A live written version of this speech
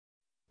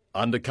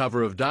Under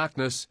cover of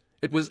darkness,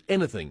 it was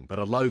anything but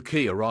a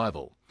low-key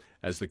arrival.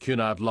 As the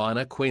Cunard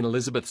liner Queen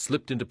Elizabeth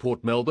slipped into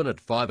Port Melbourne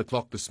at 5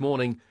 o'clock this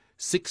morning,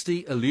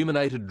 60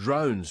 illuminated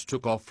drones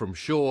took off from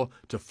shore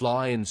to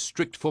fly in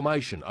strict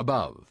formation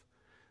above.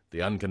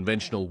 The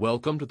unconventional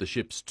welcome to the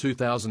ship's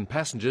 2,000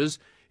 passengers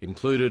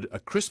included a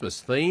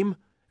Christmas theme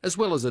as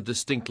well as a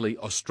distinctly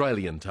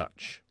Australian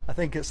touch. I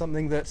think it's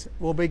something that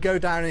will go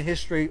down in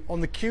history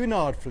on the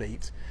Cunard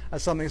fleet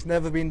as something that's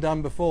never been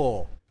done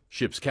before.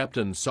 Ship's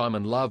captain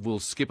Simon Love will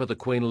skipper the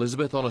Queen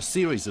Elizabeth on a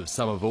series of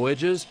summer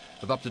voyages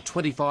of up to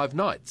 25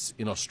 nights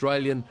in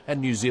Australian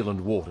and New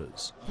Zealand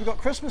waters. We've got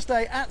Christmas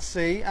Day at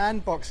sea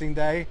and Boxing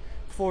Day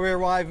before we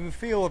arrive in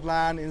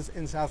Fiordland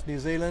in South New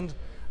Zealand,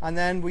 and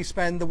then we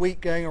spend the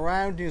week going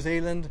around New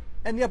Zealand,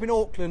 ending up in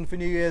Auckland for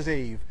New Year's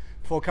Eve,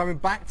 before coming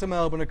back to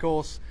Melbourne, of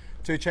course,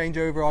 to change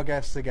over our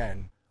guests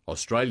again.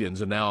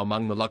 Australians are now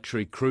among the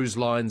luxury cruise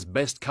line's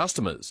best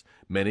customers,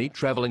 many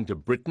travelling to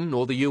Britain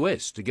or the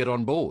US to get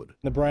on board.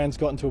 The brand's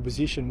gotten to a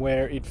position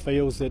where it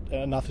feels that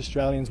enough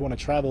Australians want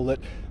to travel that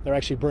they're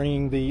actually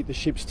bringing the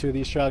ships to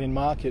the Australian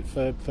market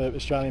for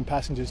Australian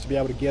passengers to be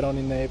able to get on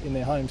in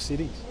their home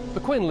cities.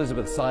 The Queen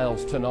Elizabeth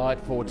sails tonight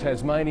for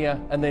Tasmania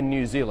and then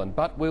New Zealand,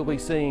 but we'll be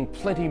seeing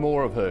plenty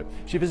more of her.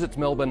 She visits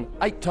Melbourne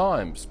 8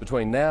 times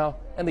between now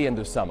and the end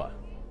of summer.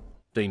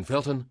 Dean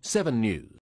Felton, 7 News.